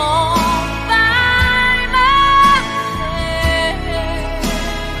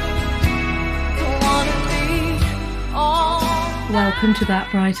Welcome to That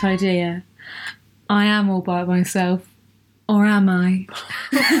Bright Idea. I am all by myself. Or am I?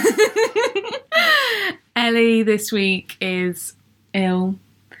 Ellie this week is ill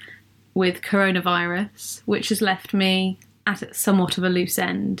with coronavirus, which has left me at somewhat of a loose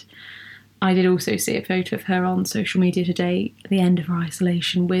end. I did also see a photo of her on social media today at the end of her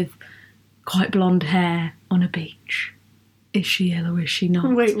isolation with quite blonde hair on a beach. Is she ill or is she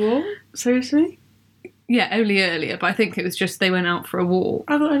not? Wait, what? Seriously? Yeah, only earlier, but I think it was just they went out for a walk.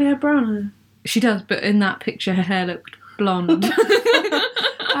 I thought Ellie had brown hair. She does, but in that picture her hair looked blonde.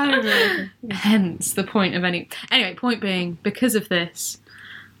 I don't know. Hence the point of any... Anyway, point being, because of this,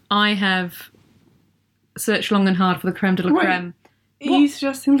 I have searched long and hard for the creme de la creme. Are you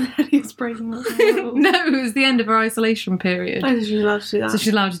suggesting that Eddie's breaking up? No, it was the end of her isolation period. Oh, she's allowed to do that. So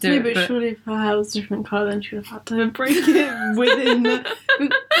she's allowed to do yeah, it. But surely if her hair was a different colour, then she would have had to break it within the...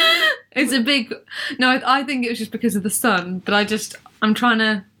 It's a big... No, I think it was just because of the sun, but I'm trying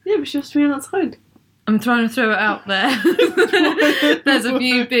to... Yeah, but she has to be outside. I'm trying to throw it out there. There's a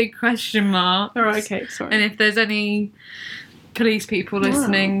few big question marks. Alright, okay, sorry. And if there's any police people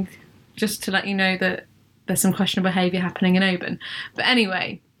listening, just to let you know that there's some questionable behaviour happening in Oban. But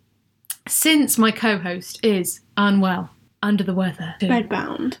anyway, since my co-host is unwell, under the weather...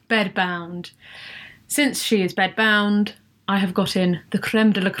 Bedbound. Since she is bedbound, I have got in the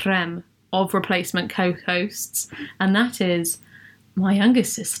creme de la creme of replacement co-hosts, and that is my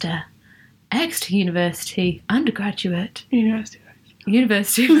youngest sister, Exeter University undergraduate. University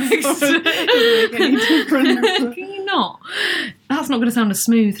of Exeter. Can you not? That's not going to sound as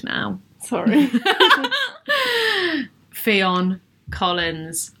smooth now. Sorry. Fionn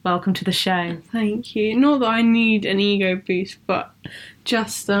Collins, welcome to the show. Thank you. Not that I need an ego boost, but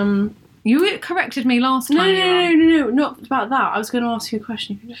just You corrected me last time. No, not about that. I was going to ask you a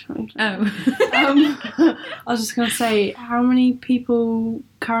question. If you just want me to... Oh. I was just going to say, how many people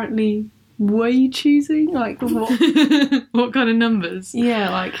currently were you choosing? Like, what? What kind of numbers? Yeah,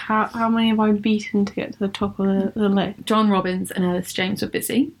 like, how many have I beaten to get to the top of the list? John Robbins and Ellis James were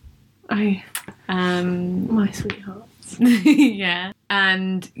busy. Oh, my sweethearts. Yeah.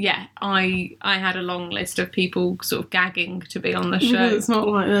 And yeah, I had a long list of people sort of gagging to be on the show. Because it's not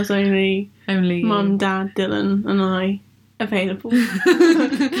like there's only Mum, Dad, Dylan and I available.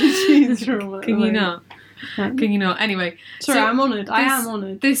 Choose from. Can you not? Can you not? Anyway. Sorry, I'm honoured. I am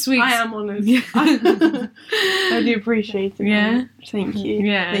honoured. This week. I am honoured. Yeah. I do appreciate it. Yeah? Thank you.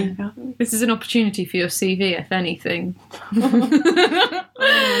 Yeah. Thank you. This is an opportunity for your CV, if anything.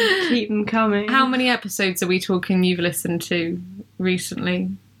 Keep them coming. How many episodes are we talking you've listened to recently?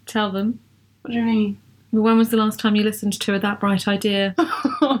 Tell them. What do you mean? When was the last time you listened to That Bright Idea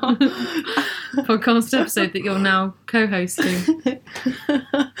podcast episode that you're now co-hosting?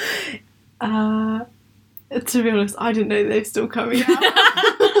 To be honest, I didn't know they were still coming out.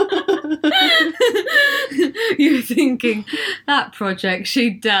 You were thinking, that project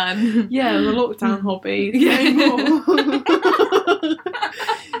she'd done. Yeah, the lockdown hobby. No more.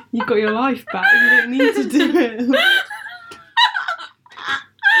 You've got your life back. You don't need to do it.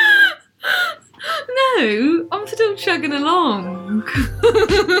 No, I'm still chugging along.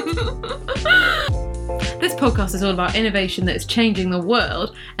 This podcast is all about innovation that is changing the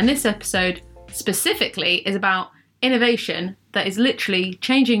world, and this episode specifically is about innovation that is literally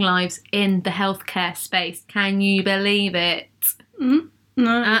changing lives in the healthcare space. Can you believe it?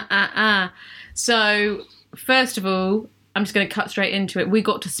 No. So, first of all, I'm just going to cut straight into it. We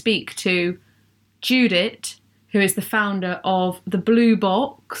got to speak to Judith, who is the founder of The Blue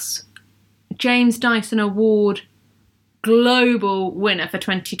Box, James Dyson Award global winner for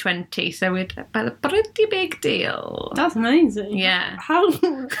 2020. So we're a pretty big deal. That's amazing. Yeah. How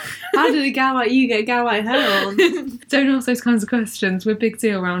did a gal like you get a gal like her on? Don't ask those kinds of questions. We're a big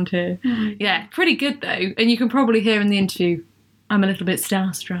deal around here. Yeah, pretty good though. And you can probably hear in the interview, I'm a little bit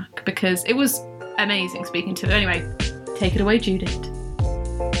starstruck because it was amazing speaking to her. Anyway, take it away, Judith.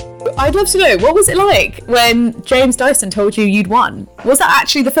 I'd love to know, what was it like when James Dyson told you you'd won? Was that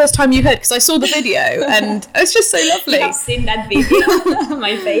actually the first time you heard? Because I saw the video and it was just so lovely. I've seen that video.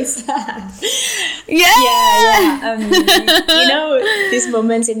 My face. Yeah. You know, these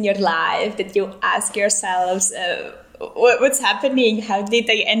moments in your life that you ask yourselves, what's happening? How did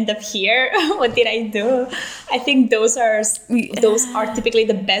I end up here? What did I do? I think those are typically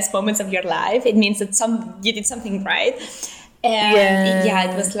the best moments of your life. It means that you did something right. And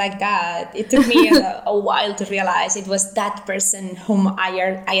it was like that. It took me a while to realize it was that person whom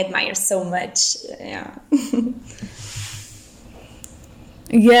I admire so much. Yeah.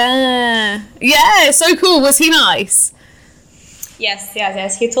 Yeah, so cool. Was he nice? Yes.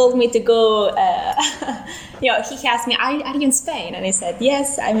 He told me to go he asked me, are you in Spain? And I said,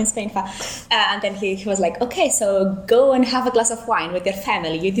 yes, I'm in Spain. And then he was like, okay, so go and have a glass of wine with your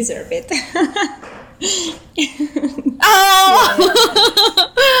family. You deserve it.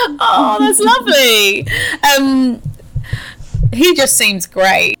 Oh, that's lovely. He just seems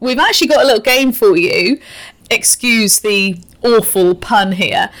great. We've actually got a little game for you. Excuse the awful pun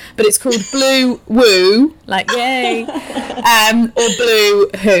here, but it's called Blue Woo, like yay, or Blue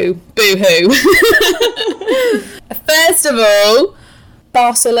Who, Boo Hoo. First of all,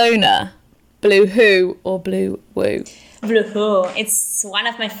 Barcelona, Blue Who or Blue Woo? Blue Who. It's one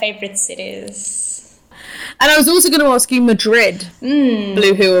of my favorite cities. And I was also going to ask you Madrid,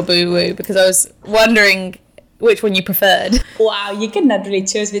 Blue Who or Boo Woo, because I was wondering which one you preferred. Wow, you cannot really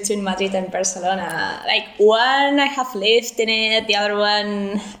choose between Madrid and Barcelona. Like, one I have lived in it, the other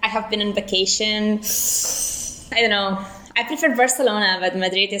one I have been on vacation. I don't know. I prefer Barcelona, but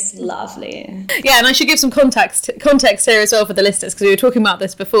Madrid is lovely. Yeah, and I should give some context here as well for the listeners, because we were talking about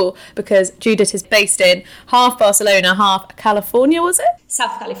this before, because Judith is based in half Barcelona, half California, was it?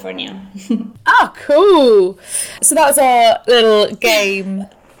 South California. Oh, cool. So that was our little game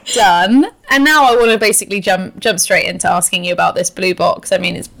done. And now I want to basically jump straight into asking you about this blue box. I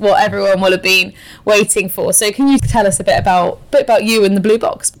mean, it's what everyone will have been waiting for. So can you tell us a bit about you and the blue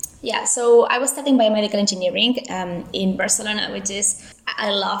box? Yeah, so I was studying biomedical engineering in Barcelona, which is,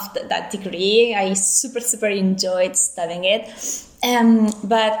 I loved that degree. I super enjoyed studying it.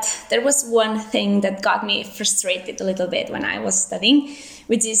 But there was one thing that got me frustrated a little bit when I was studying,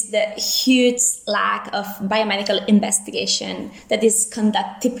 which is the huge lack of biomedical investigation that is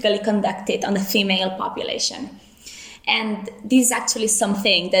typically conducted on the female population. And this is actually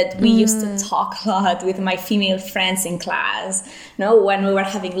something that we used to talk a lot with my female friends in class. When we were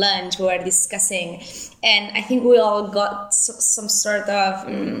having lunch, we were discussing. And I think we all got some sort of,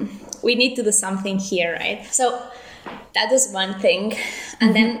 we need to do something here, right? So that was one thing.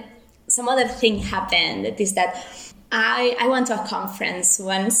 And then some other thing happened, that is that I went to a conference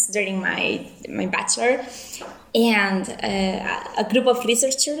once during my bachelor, and a group of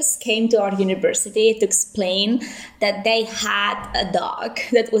researchers came to our university to explain that they had a dog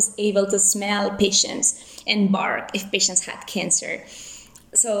that was able to smell patients and bark if patients had cancer.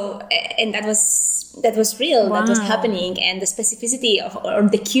 So, and that was real. Wow. That was happening, and the specificity or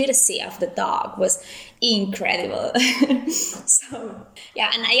the accuracy of the dog was incredible. So,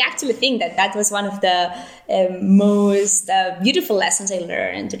 yeah, and I actually think that was one of the most beautiful lessons I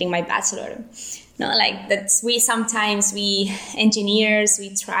learned during my bachelor. Like that we engineers,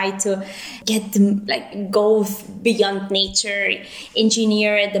 we try to go beyond nature,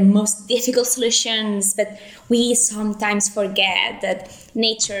 engineer the most difficult solutions, but we sometimes forget that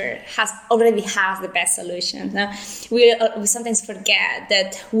nature already has the best solutions. We sometimes forget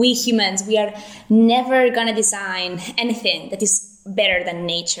that we humans, we are never gonna design anything that is better than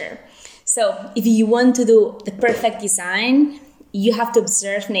nature. So if you want to do the perfect design, you have to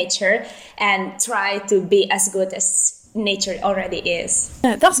observe nature and try to be as good as nature already is.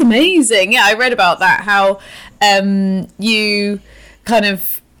 Yeah, that's amazing. Yeah, I read about that, how you kind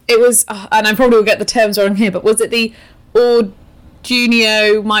of, it was, and I probably will get the terms wrong here, but was it the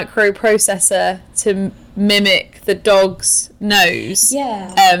Arduino microprocessor to mimic the dog's nose?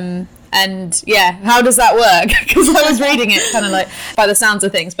 Yeah. And yeah, how does that work? Because I was reading it kind of like by the sounds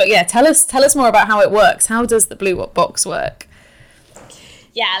of things. But yeah, tell us more about how it works. How does the blue box work?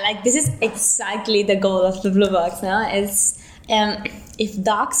 Yeah, this is exactly the goal of the blue box. Is if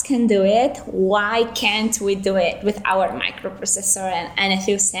dogs can do it, why can't we do it with our microprocessor and a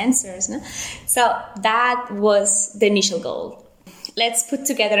few sensors? So that was the initial goal. Let's put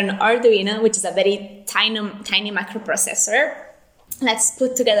together an Arduino, which is a very tiny microprocessor. Let's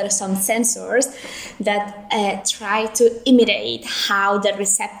put together some sensors that try to imitate how the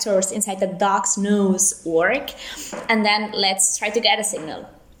receptors inside the dog's nose work, and then let's try to get a signal.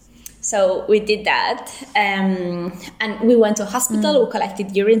 So we did that, and we went to a hospital, we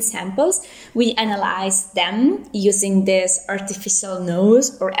collected urine samples, we analyzed them using this artificial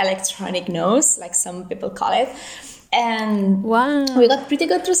nose or electronic nose, like some people call it, and we got pretty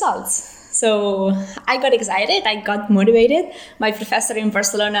good results. So I got excited, I got motivated. My professor in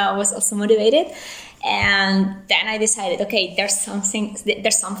Barcelona was also motivated. And then I decided, okay, there's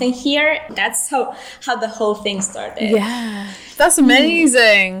something here. That's how the whole thing started. Yeah, that's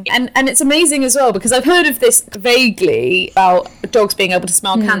amazing. And it's amazing as well, because I've heard of this vaguely about dogs being able to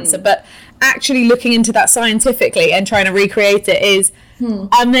smell cancer, but actually looking into that scientifically and trying to recreate it is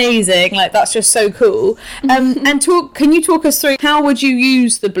amazing. That's just so cool. And can you talk us through how would you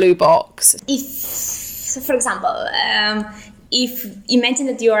use the blue box? So for example, if imagine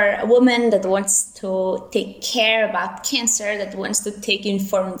that you are a woman that wants to take care about cancer, that wants to take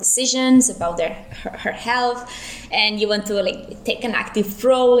informed decisions about her health, and you want to like take an active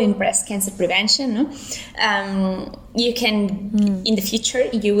role in breast cancer prevention, no? You can in the future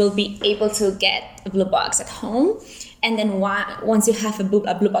you will be able to get a blue box at home. And then once you have a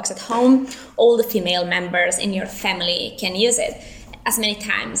blue box at home, all the female members in your family can use it as many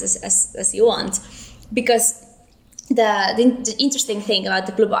times as you want. Because the interesting thing about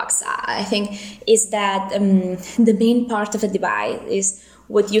the blue box, I think, is that the main part of the device is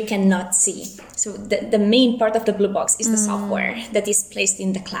what you cannot see. So the main part of the blue box is the software that is placed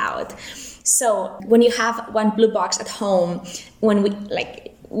in the cloud. So when you have one blue box at home,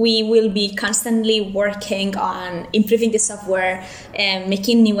 we will be constantly working on improving the software and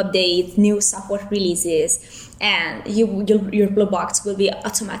making new updates, new software releases, and your blue box will be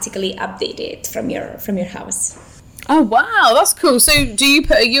automatically updated from your house. Oh wow, that's cool. So do you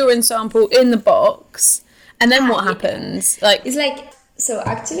put a urine sample in the box, and then what happens? Like it's like, so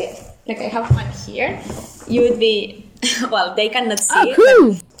actually, like I have one here. You would be well, they cannot see it.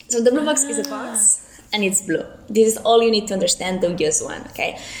 Cool. So the blue box is a box. And it's blue. This is all you need to understand to use one,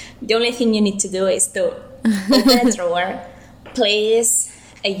 okay? The only thing you need to do is to open a drawer, place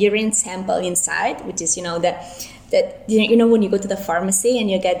a urine sample inside, which is, that when you go to the pharmacy and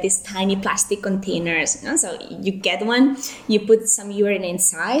you get these tiny plastic containers, so you get one, you put some urine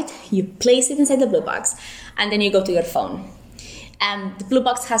inside, you place it inside the blue box, and then you go to your phone. And the blue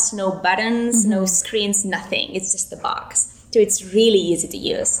box has no buttons, no screens, nothing. It's just a box. So it's really easy to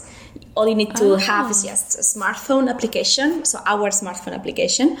use. All you need to have is just a smartphone application, so our smartphone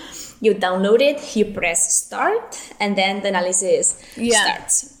application. You download it, you press start, and then the analysis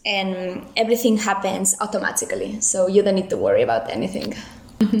starts. And everything happens automatically, so you don't need to worry about anything.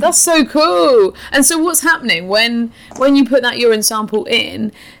 That's so cool. And so what's happening when you put that urine sample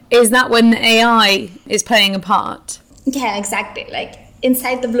in? Is that when the AI is playing a part? Yeah, exactly. Like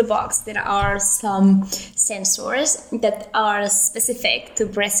inside the blue box, there are some sensors that are specific to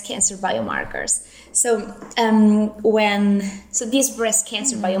breast cancer biomarkers. So these breast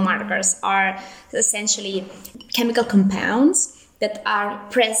cancer biomarkers are essentially chemical compounds that are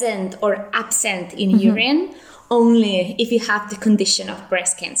present or absent in urine only if you have the condition of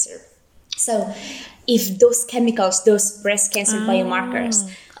breast cancer. So if those chemicals, those breast cancer biomarkers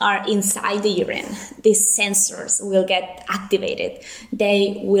are inside the urine, these sensors will get activated.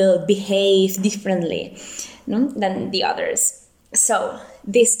 They will behave differently than the others. So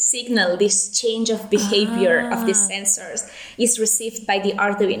this signal, this change of behavior of these sensors is received by the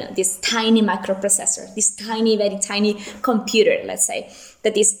Arduino, this tiny microprocessor, this tiny, very tiny computer, let's say,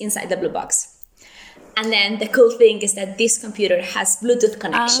 that is inside the blue box. And then the cool thing is that this computer has Bluetooth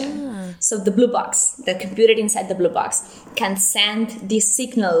connection. So the blue box, the computer inside the blue box, can send this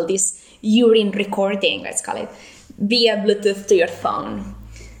signal, this urine recording, let's call it, via Bluetooth to your phone.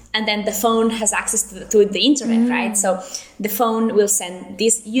 And then the phone has access to the internet, right? So the phone will send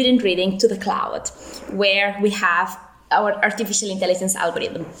this urine reading to the cloud, where we have our artificial intelligence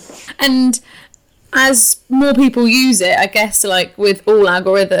algorithm. And as more people use it, I guess, like with all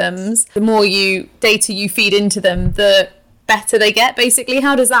algorithms, the more data you feed into them, the better they get, basically.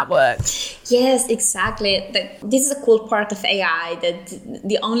 How does that work? Yes, exactly. This is a cool part of AI, that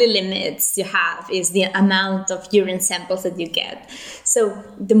the only limits you have is the amount of urine samples that you get. So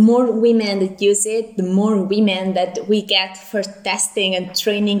the more women that use it, the more women that we get for testing and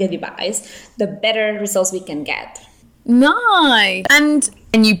training the device, the better results we can get. Nice. And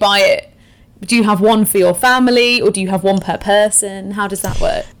you buy it. Do you have one for your family, or do you have one per person? How does that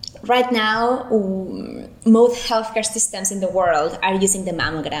work? Right now, most healthcare systems in the world are using the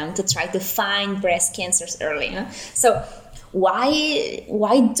mammogram to try to find breast cancers early. So why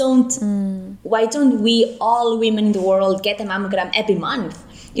don't we, all women in the world, get a mammogram every month?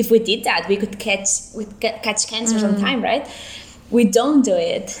 If we did that, we could catch cancers on time, right? We don't do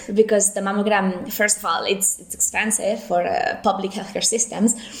it because the mammogram, first of all, it's expensive for public healthcare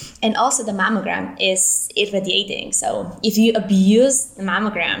systems, and also the mammogram is irradiating. So if you abuse the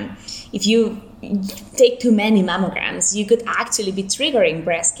mammogram, if you take too many mammograms, you could actually be triggering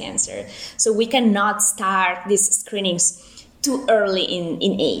breast cancer. So we cannot start these screenings too early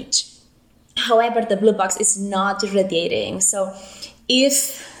in age. However, the blue box is not irradiating. So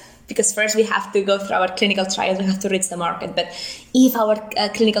because first we have to go through our clinical trials, we have to reach the market. But if our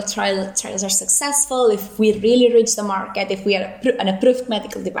clinical trials are successful, if we really reach the market, if we are an approved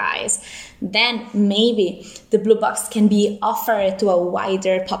medical device, then maybe the blue box can be offered to a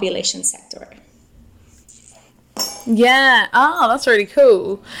wider population sector. Yeah. Oh, that's really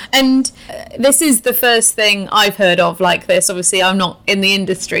cool. And this is the first thing I've heard of like this. Obviously, I'm not in the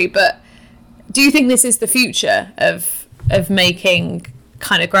industry, but do you think this is the future of making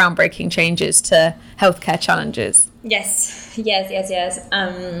kind of groundbreaking changes to healthcare challenges? Yes.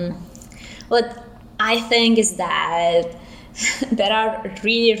 What I think is that there are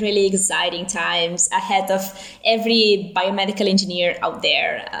really, really exciting times ahead of every biomedical engineer out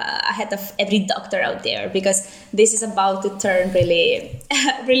there, ahead of every doctor out there, because this is about to turn really,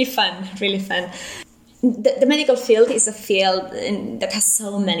 really fun. The medical field is a field that has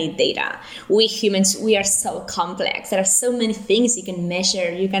so many data. We humans, we are so complex. There are so many things you can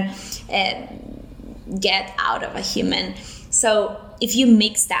measure, you can get out of a human. So if you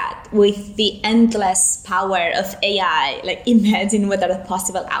mix that with the endless power of AI, like imagine what are the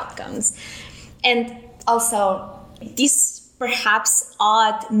possible outcomes. And also this perhaps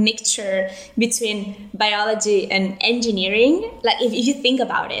odd mixture between biology and engineering. Like if you think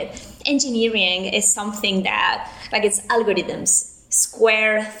about it, engineering is something that, like, it's algorithms,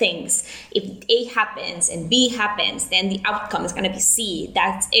 square things. If A happens and B happens, then the outcome is going to be C.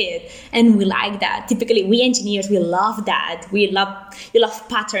 That's it. And we like that. Typically, we engineers, we love that. We love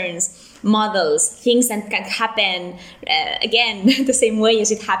patterns, models, things that can happen again the same way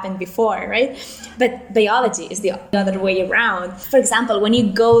as it happened before, right? But biology is the other way around. For example, when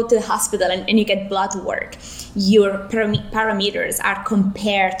you go to the hospital and you get blood work, your parameters are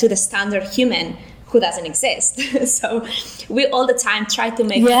compared to the standard human who doesn't exist. So we all the time try to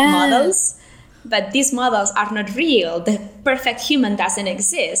make models, but these models are not real. The perfect human doesn't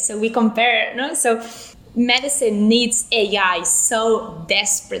exist. So we compare, no? So medicine needs AI so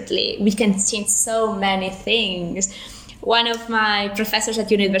desperately. We can change so many things. One of my professors at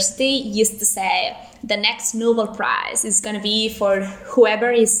university used to say, the next Nobel Prize is going to be for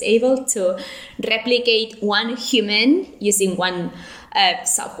whoever is able to replicate one human using one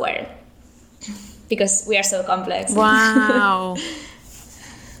software. Because we are so complex. Wow.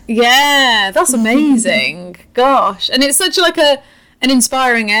 Yeah, that's amazing. Gosh. And it's such like an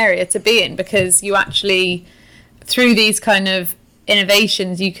inspiring area to be in, because you actually, through these kind of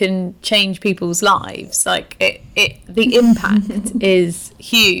innovations, you can change people's lives. Like the impact is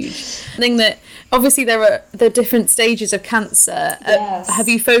huge. I think that obviously there are the different stages of cancer. Yes. Have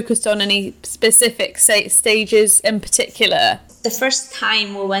you focused on any specific stages in particular? The first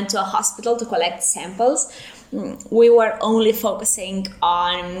time we went to a hospital to collect samples, we were only focusing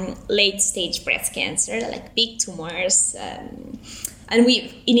on late stage breast cancer, like big tumors. And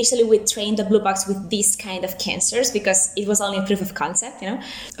we initially trained the Blue Box with these kind of cancers because it was only a proof of concept, you know.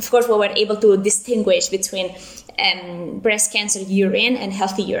 Of course, we were able to distinguish between breast cancer urine and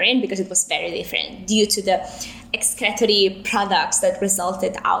healthy urine because it was very different due to the excretory products that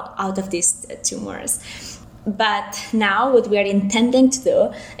resulted out of these tumors. But now what we are intending to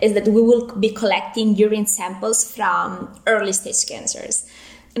do is that we will be collecting urine samples from early stage cancers.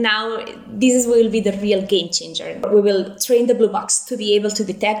 Now, this will be the real game changer. We will train the Blue Box to be able to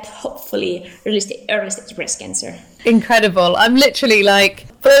detect, hopefully, early stage breast cancer. Incredible. I'm literally like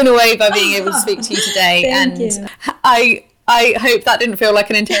blown away by being able to speak to you today. Thank and you. I hope that didn't feel like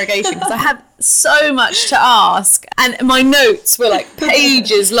an interrogation, because I had so much to ask and my notes were like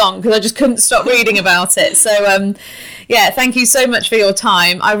pages long because I just couldn't stop reading about it. So yeah, thank you so much for your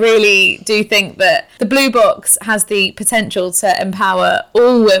time. I really do think that the Blue Box has the potential to empower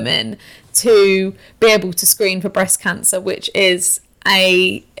all women to be able to screen for breast cancer, which is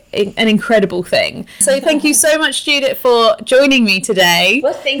an incredible thing. So thank you so much, Judith, for joining me today.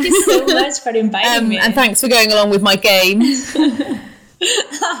 Well, thank you so much for inviting me. And thanks for going along with my game.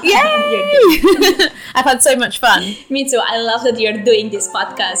 Yay! I've had so much fun. Me too. I love that you're doing this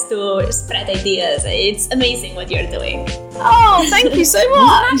podcast to spread ideas. It's amazing what you're doing. Oh, thank you so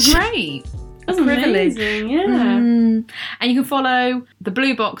much. That's great. That's privilege. amazing, yeah. And you can follow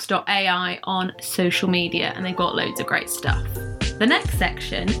thebluebox.ai on social media, and they've got loads of great stuff. The next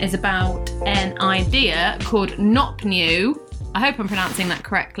section is about an idea called NOPNEW. I hope I'm pronouncing that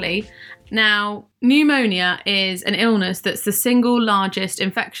correctly. Now, pneumonia is an illness that's the single largest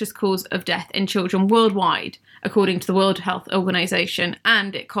infectious cause of death in children worldwide, according to the World Health Organization,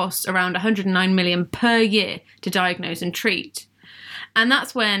 and it costs around 109 million per year to diagnose and treat. And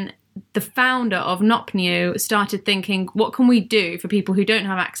that's when the founder of NOPNEW started thinking, what can we do for people who don't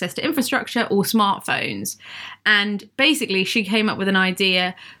have access to infrastructure or smartphones? And basically, she came up with an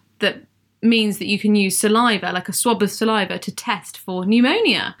idea that means that you can use saliva, like a swab of saliva, to test for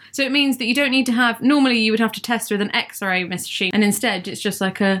pneumonia. So it means that you don't need to have, normally you would have to test with an X-ray machine, and instead it's just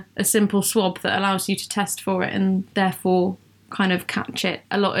like a simple swab that allows you to test for it and therefore kind of catch it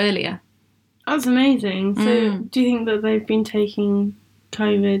a lot earlier. That's amazing. So, do you think that they've been taking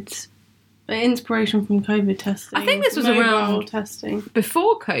COVID inspiration from COVID testing? I think this was mobile around testing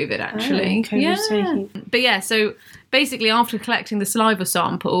before COVID, actually. COVID's taking. But yeah, so basically after collecting the saliva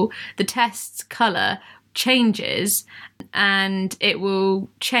sample, the test's colour changes, and it will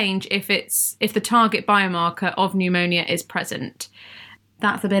change if the target biomarker of pneumonia is present.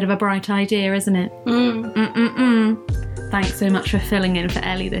 That's a bit of a bright idea, isn't it? Thanks so much for filling in for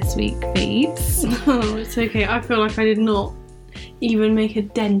Ellie this week, Phoebes. Oh, it's okay. I feel like I did not even make a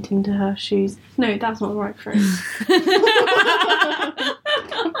dent into her shoes. No, that's not the right phrase.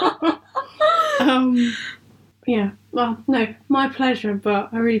 Yeah, well, no, my pleasure, but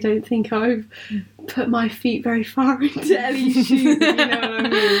I really don't think I've put my feet very far into Ellie's shoes, you know what I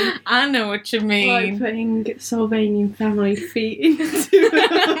mean? I know what you mean. Like putting Sylvanian family feet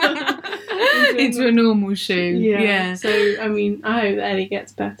into a normal shoe. Yeah. So, I mean, I hope that Ellie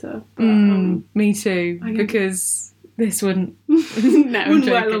gets better. But, me too, because this wouldn't wouldn't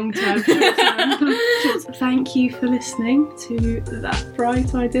work long term. Short term. Thank you for listening to That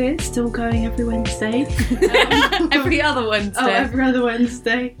Bright Idea. It's still going every Wednesday. Every other Wednesday. Every other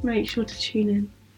Wednesday. Make sure to tune in.